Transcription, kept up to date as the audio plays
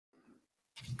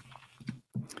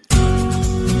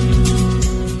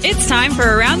It's time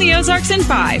for Around the Ozarks in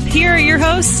 5. Here are your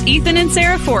hosts, Ethan and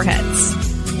Sarah Foreheads.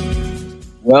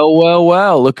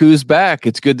 Well, look who's back.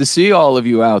 It's good to see all of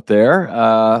you out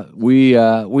there.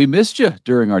 We missed you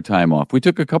during our time off. We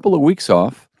took a couple of weeks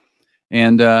off,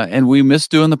 and we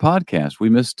missed doing the podcast. We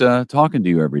missed talking to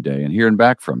you every day and hearing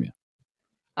back from you.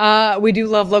 We do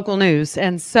love local news.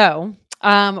 And so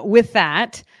with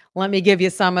that, let me give you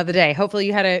some of the day. Hopefully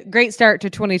you had a great start to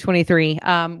 2023.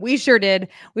 We sure did.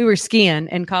 We were skiing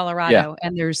in Colorado,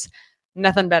 and there's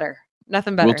nothing better.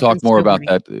 We'll talk more about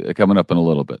that coming up in a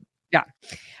little bit.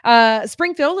 Yeah.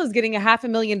 Springfield is getting a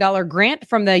 $500,000 grant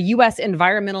from the U.S.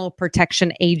 Environmental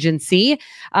Protection Agency.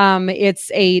 It's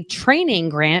a training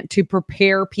grant to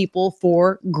prepare people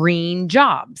for green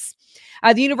jobs.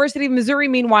 The University of Missouri,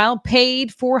 meanwhile, paid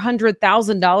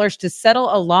 $400,000 to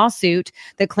settle a lawsuit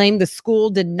that claimed the school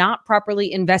did not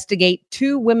properly investigate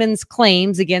two women's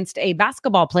claims against a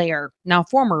basketball player, now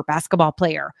former basketball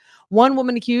player. One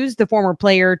woman accused the former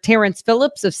player, Terrence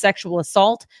Phillips, of sexual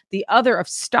assault, the other of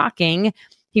stalking.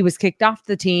 He was kicked off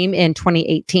the team in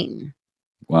 2018.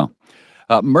 Wow.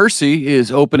 Mercy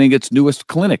is opening its newest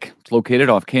clinic. It's located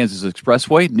off Kansas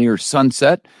Expressway near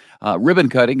Sunset. Ribbon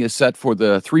cutting is set for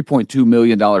the $3.2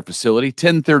 million facility,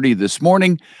 10:30 this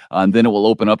morning, and then it will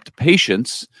open up to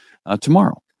patients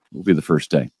tomorrow. Will be the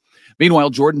first day.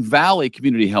 Meanwhile, Jordan Valley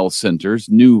Community Health Center's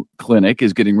new clinic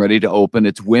is getting ready to open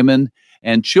its women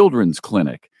and children's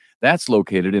clinic. That's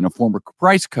located in a former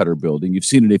Price Cutter building. You've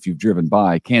seen it if you've driven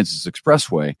by Kansas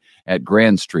Expressway at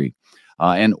Grand Street.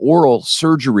 An oral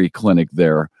surgery clinic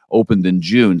there opened in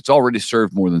June. It's already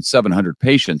served more than 700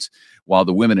 patients, while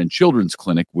the Women and Children's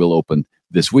Clinic will open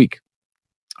this week.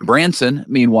 Branson,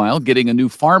 meanwhile, getting a new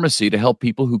pharmacy to help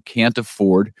people who can't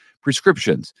afford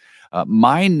prescriptions.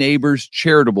 My Neighbor's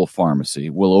Charitable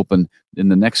Pharmacy will open in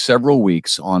the next several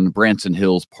weeks on Branson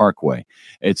Hills Parkway.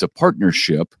 It's a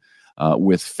partnership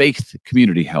with Faith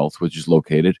Community Health, which is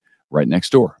located right next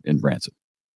door in Branson.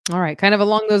 All right. Kind of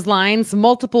along those lines,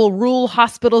 multiple rural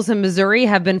hospitals in Missouri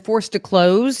have been forced to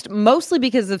close, mostly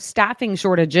because of staffing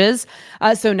shortages.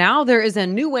 So now there is a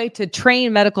new way to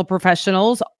train medical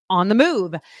professionals on the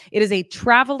move. It is a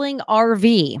traveling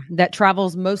RV that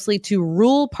travels mostly to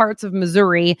rural parts of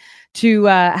Missouri to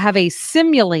have a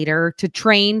simulator to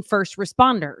train first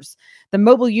responders. The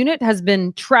mobile unit has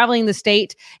been traveling the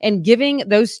state and giving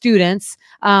those students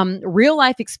real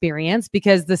life experience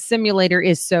because the simulator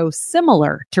is so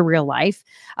similar to real life.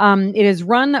 It is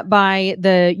run by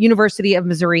the University of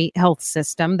Missouri Health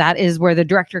System. That is where the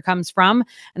director comes from.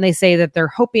 And they say that they're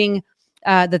hoping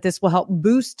that this will help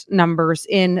boost numbers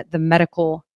in the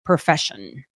medical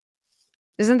profession.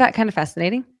 Isn't that kind of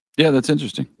fascinating? Yeah, that's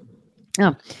interesting.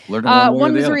 Yeah.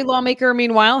 One Missouri lawmaker,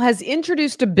 meanwhile, has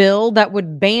introduced a bill that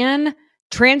would ban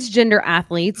transgender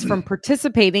athletes from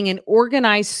participating in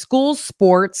organized school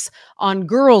sports on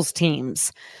girls'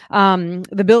 teams.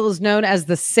 The bill is known as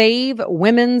the Save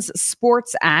Women's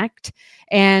Sports Act,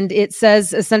 and it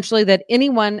says essentially that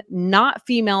anyone not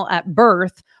female at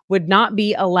birth would not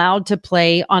be allowed to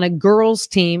play on a girls'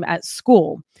 team at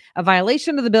school. A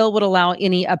violation of the bill would allow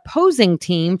any opposing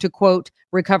team to, quote,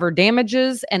 recover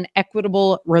damages and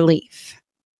equitable relief.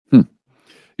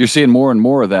 You're seeing more and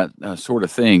more of that sort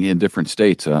of thing in different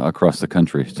states across the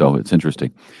country. So it's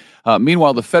interesting.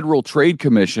 Meanwhile, the Federal Trade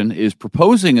Commission is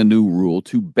proposing a new rule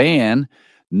to ban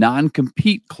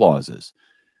non-compete clauses.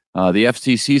 The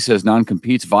FTC says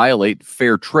non-competes violate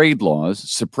fair trade laws,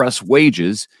 suppress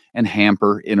wages, and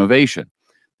hamper innovation.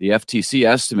 The FTC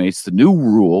estimates the new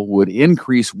rule would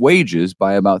increase wages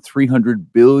by about $300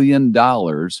 billion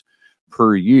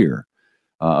per year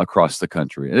across the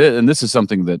country. And this is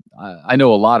something that I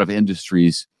know a lot of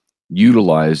industries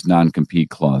utilize non-compete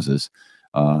clauses.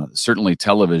 Certainly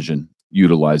television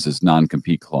utilizes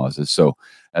non-compete clauses. So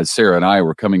as Sarah and I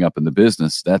were coming up in the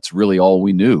business, that's really all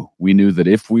we knew. We knew that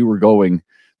if we were going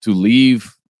to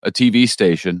leave a TV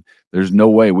station, there's no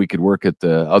way we could work at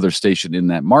the other station in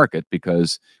that market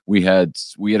because we had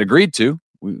agreed to.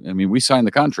 We signed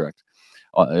the contract.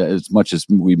 As much as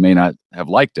we may not have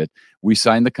liked it, we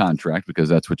signed the contract because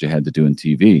that's what you had to do in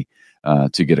TV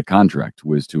to get a contract,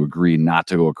 was to agree not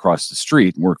to go across the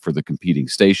street and work for the competing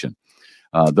station.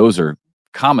 Those are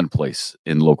commonplace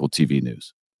in local TV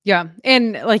news. Yeah.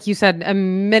 And like you said,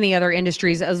 many other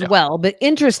industries as well. But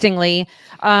interestingly,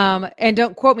 and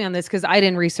don't quote me on this because I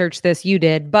didn't research this, you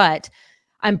did, but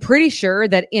I'm pretty sure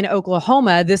that in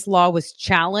Oklahoma, this law was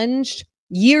challenged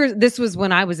this was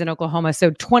when I was in Oklahoma.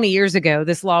 So 20 years ago,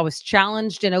 this law was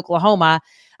challenged in Oklahoma.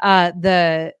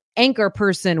 The anchor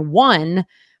person won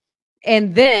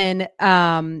And then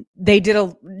they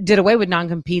did away with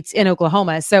non-competes in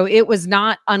Oklahoma. So it was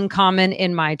not uncommon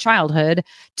in my childhood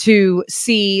to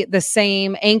see the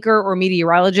same anchor or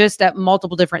meteorologist at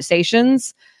multiple different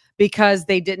stations because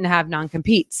they didn't have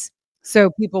non-competes. So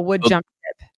people would jump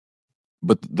ship.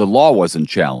 But the law wasn't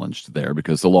challenged there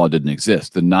because the law didn't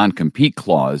exist. The non-compete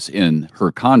clause in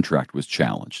her contract was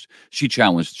challenged.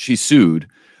 She sued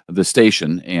the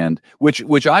station, and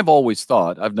which I've always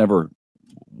thought, I've never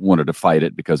wanted to fight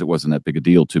it because it wasn't that big a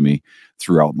deal to me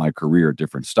throughout my career at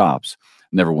different stops.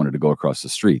 Never wanted to go across the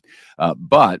street.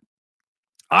 But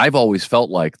I've always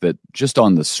felt like that just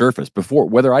on the surface, before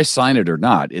whether I sign it or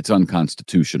not, it's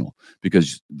unconstitutional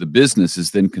because the business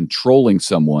is then controlling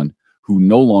someone who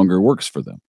no longer works for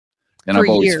them. And I've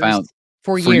always found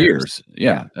for years.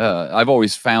 Yeah. I've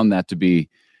always found that to be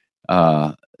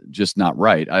just not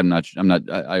right.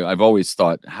 I've always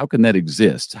thought, how can that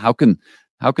exist? How can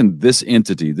this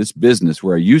entity, this business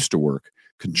where I used to work,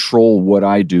 control what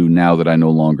I do now that I no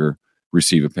longer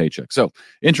receive a paycheck? So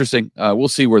interesting. We'll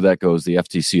see where that goes. The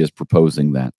FTC is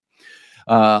proposing that.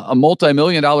 A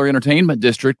multi-million-dollar entertainment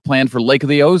district planned for Lake of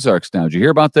the Ozarks now. Did you hear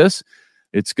about this?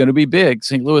 It's going to be big.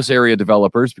 St. Louis area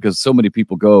developers, because so many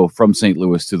people go from St.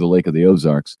 Louis to the Lake of the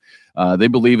Ozarks, they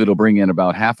believe it'll bring in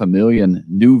about 500,000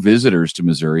 new visitors to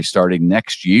Missouri starting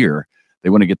next year. They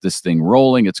want to get this thing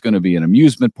rolling. It's going to be an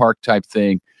amusement park type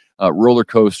thing, roller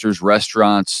coasters,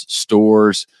 restaurants,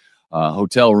 stores,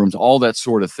 hotel rooms, all that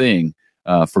sort of thing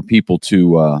for people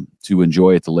to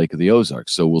enjoy at the Lake of the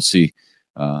Ozarks. So we'll see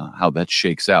how that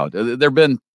shakes out. There have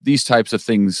been these types of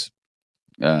things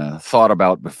thought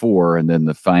about before, and then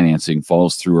the financing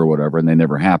falls through or whatever, and they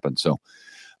never happen. So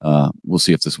we'll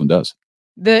see if this one does.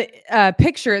 The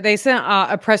picture, they sent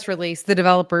a press release, the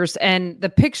developers, and the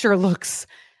picture looks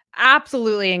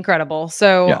absolutely incredible.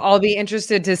 So yeah. I'll be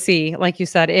interested to see, like you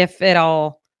said, if it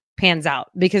all pans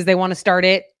out, because they want to start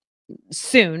it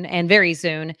soon and very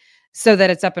soon so that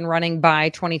it's up and running by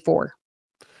 24.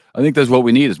 I think that's what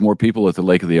we need is more people at the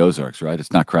Lake of the Ozarks, right?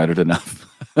 It's not crowded enough.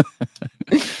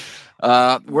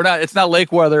 It's not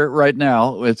lake weather right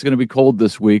now. It's going to be cold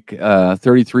this week.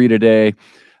 33 today,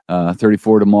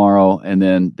 34 tomorrow, and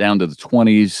then down to the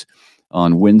 20s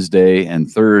on Wednesday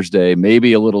and Thursday.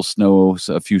 Maybe a little snow,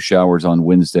 a few showers on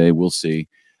Wednesday. We'll see.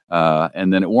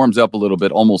 And then it warms up a little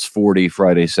bit, almost 40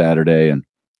 Friday, Saturday. And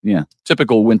yeah,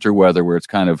 typical winter weather where it's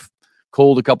kind of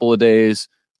cold a couple of days,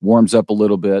 warms up a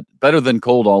little bit. Better than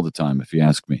cold all the time, if you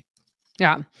ask me.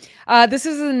 Yeah. This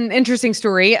is an interesting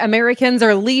story. Americans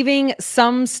are leaving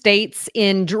some states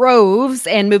in droves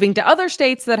and moving to other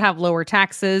states that have lower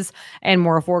taxes and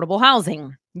more affordable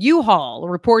housing. U-Haul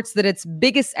reports that its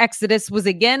biggest exodus was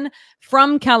again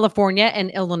from California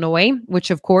and Illinois, which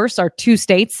of course are two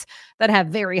states that have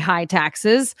very high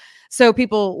taxes. So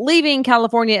people leaving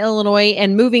California, Illinois,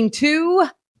 and moving to,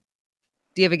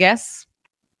 do you have a guess?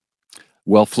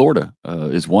 Well, Florida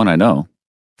is one I know.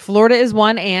 Florida is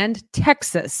one, and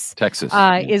Texas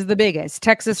is the biggest.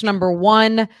 Texas number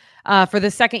one for the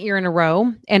second year in a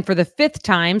row, and for the fifth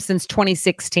time since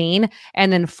 2016.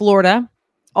 And then Florida,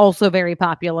 also very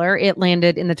popular. It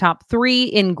landed in the top 3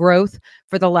 in growth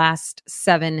for the last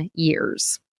 7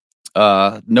 years.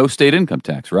 No state income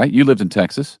tax, right? You lived in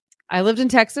Texas. I lived in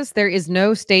Texas. There is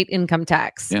no state income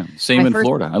tax. Yeah, same in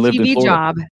Florida. I lived in Florida.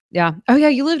 Job. Yeah. Oh, yeah,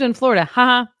 you lived in Florida.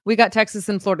 Haha. We got Texas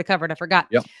and Florida covered. I forgot.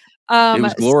 Yep. It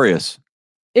was glorious.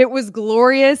 It was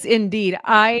glorious indeed.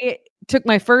 I took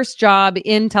my first job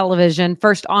in television,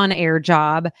 first on-air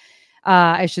job,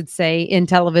 I should say, in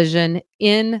television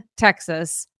in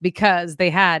Texas because they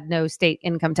had no state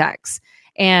income tax.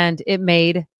 And it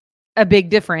made a big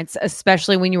difference,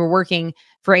 especially when you were working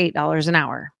for $8 an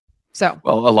hour. So,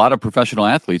 well, a lot of professional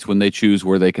athletes, when they choose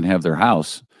where they can have their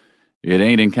house, it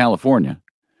ain't in California.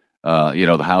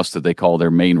 The house that they call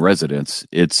their main residence,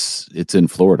 it's in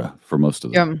Florida for most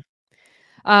of them.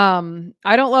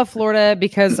 I don't love Florida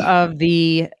because of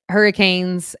the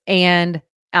hurricanes and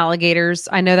alligators.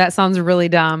 I know that sounds really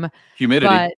dumb. Humidity.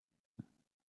 But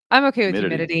I'm okay with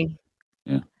humidity.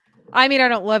 Yeah. I mean, I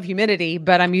don't love humidity,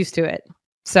 but I'm used to it.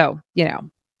 So,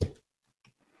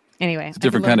 anyway. It's a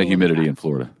different kind of humidity in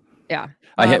Florida. Yeah.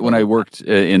 When I worked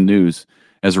in news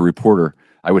as a reporter,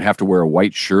 I would have to wear a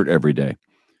white shirt every day.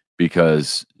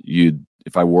 Because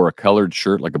if I wore a colored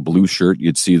shirt, like a blue shirt,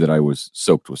 you'd see that I was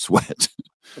soaked with sweat.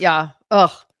 Yeah.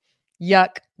 Ugh.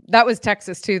 Yuck. That was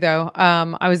Texas too, though.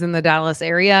 I was in the Dallas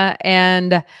area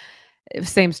and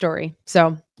same story.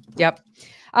 So, yep.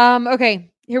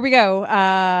 Okay, here we go.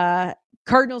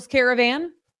 Cardinals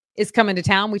Caravan is coming to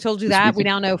town. We told you that. We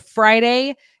now know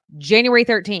Friday, January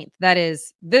 13th. That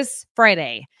is this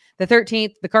Friday. the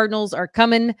 13th. The Cardinals are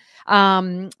coming,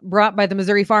 brought by the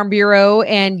Missouri Farm Bureau,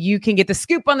 and you can get the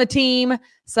scoop on the team,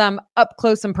 some up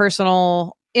close and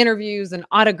personal interviews and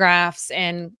autographs,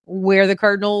 and where the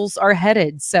Cardinals are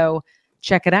headed. So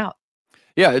check it out.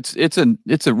 Yeah, it's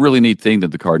a really neat thing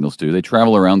that the Cardinals do. They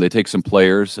travel around. They take some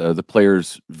players. The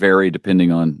players vary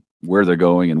depending on where they're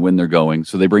going and when they're going.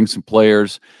 So they bring some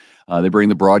players. They bring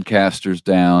the broadcasters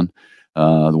down,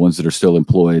 the ones that are still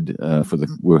employed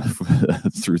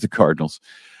through the Cardinals,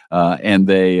 and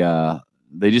they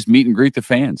just meet and greet the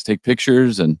fans, take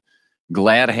pictures, and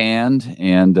glad hand,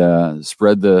 and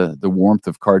spread the warmth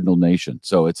of Cardinal Nation.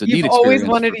 So it's a neat experience. You've always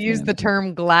wanted to use the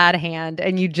term glad hand,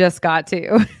 and you just got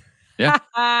to. Yeah,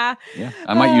 I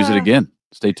might use it again.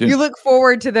 Stay tuned. You look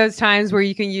forward to those times where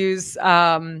you can use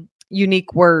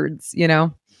unique words,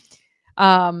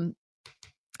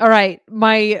 all right.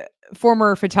 My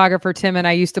former photographer, Tim, and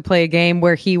I used to play a game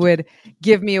where he would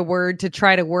give me a word to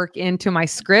try to work into my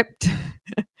script,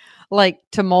 like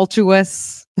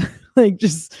tumultuous, like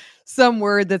just some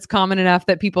word that's common enough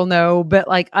that people know, but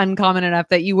like uncommon enough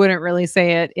that you wouldn't really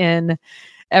say it in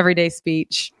everyday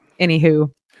speech.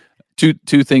 Anywho.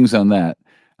 Two things on that.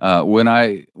 I'm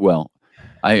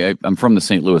from the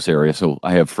St. Louis area, so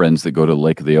I have friends that go to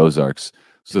Lake of the Ozarks.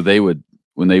 So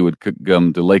when they would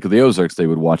come to Lake of the Ozarks, they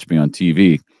would watch me on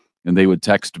TV, and they would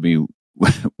text me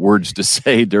words to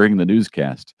say during the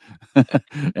newscast,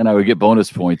 and I would get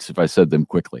bonus points if I said them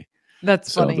quickly.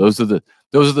 That's funny. Those are the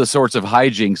sorts of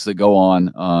hijinks that go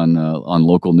on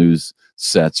local news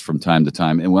sets from time to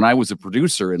time. And when I was a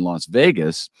producer in Las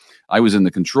Vegas, I was in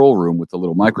the control room with a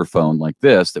little microphone like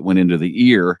this that went into the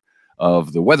ear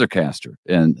of the weathercaster,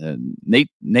 and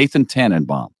Nathan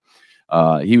Tannenbaum.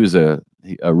 He was a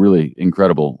really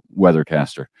incredible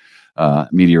weathercaster,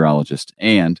 meteorologist,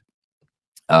 and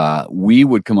we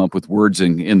would come up with words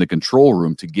in the control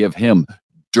room to give him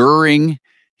during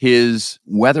his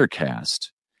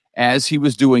weathercast as he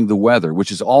was doing the weather,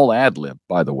 which is all ad lib,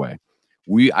 by the way.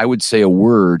 I would say a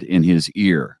word in his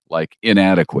ear, like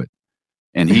inadequate,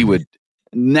 and he would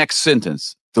next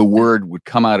sentence, the word would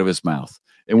come out of his mouth,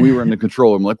 and we were in the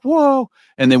control room like, whoa.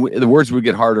 And then the words would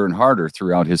get harder and harder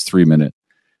throughout his 3-minute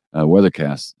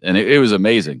weathercast. And it was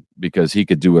amazing because he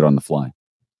could do it on the fly.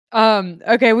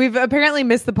 Okay, we've apparently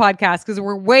missed the podcast because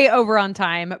we're way over on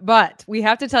time, but we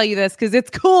have to tell you this because it's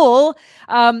cool.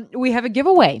 We have a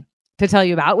giveaway to tell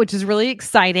you about, which is really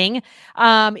exciting.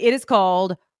 It is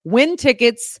called Win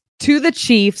Tickets to the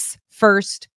Chiefs'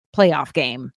 First Playoff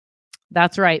Game.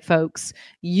 That's right, folks.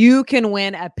 You can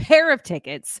win a pair of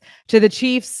tickets to the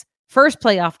Chiefs' first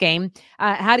playoff game.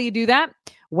 How do you do that?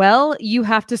 Well, you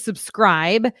have to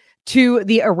subscribe to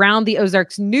the Around the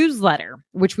Ozarks newsletter,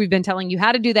 which we've been telling you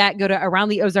how to do that. Go to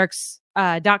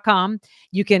aroundtheozarks.com.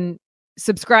 You can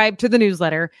subscribe to the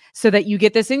newsletter so that you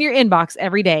get this in your inbox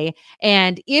every day.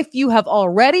 And if you have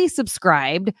already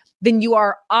subscribed, then you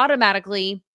are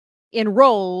automatically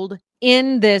enrolled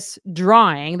in this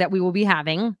drawing that we will be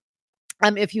having.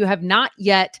 If you have not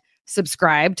yet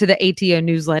subscribed to the ATO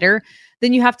newsletter,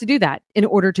 then you have to do that in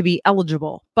order to be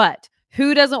eligible. But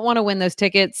who doesn't want to win those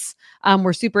tickets?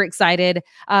 We're super excited.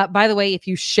 By the way, if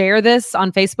you share this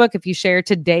on Facebook, if you share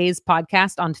today's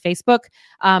podcast on Facebook,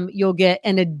 you'll get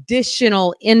an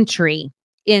additional entry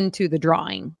into the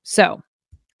drawing. So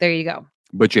there you go.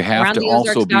 But you have to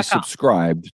also be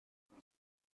subscribed.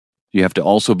 You have to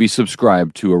also be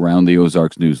subscribed to Around the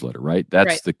Ozarks newsletter, right?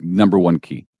 That's the number one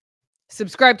key.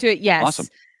 Subscribe to it. Yes. Awesome.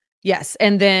 Yes.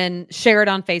 And then share it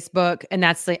on Facebook. And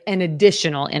that's an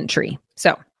additional entry.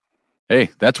 So. Hey,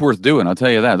 that's worth doing. I'll tell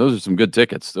you that. Those are some good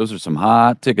tickets. Those are some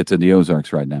hot tickets in the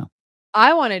Ozarks right now.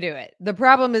 I want to do it. The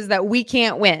problem is that we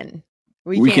can't win.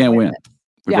 We can't win.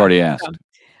 We've already asked.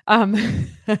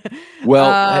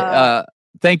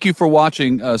 Thank you for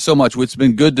watching so much. It's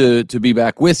been good to be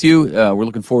back with you. We're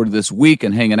looking forward to this week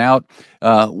and hanging out.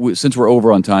 Since we're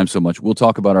over on time so much, we'll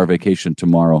talk about our vacation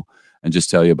tomorrow and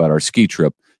just tell you about our ski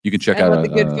trip. You can check out the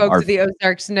good folks of the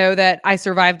Ozarks know that I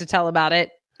survived to tell about it.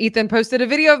 Ethan posted a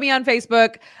video of me on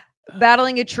Facebook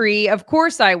battling a tree. Of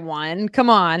course I won. Come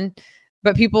on.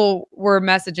 But people were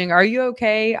messaging, are you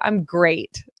okay? I'm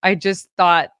great. I just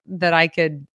thought that I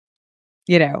could,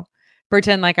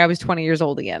 pretend like I was 20 years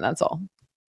old again. That's all.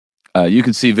 You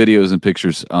can see videos and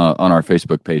pictures on our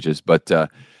Facebook pages. But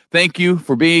thank you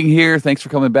for being here. Thanks for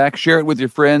coming back. Share it with your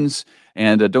friends.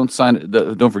 And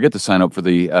don't forget to sign up for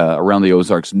the Around the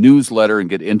Ozarks newsletter and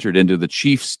get entered into the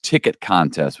Chiefs ticket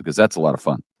contest because that's a lot of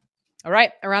fun. All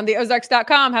right.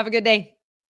 AroundTheOzarks.com. Have a good day.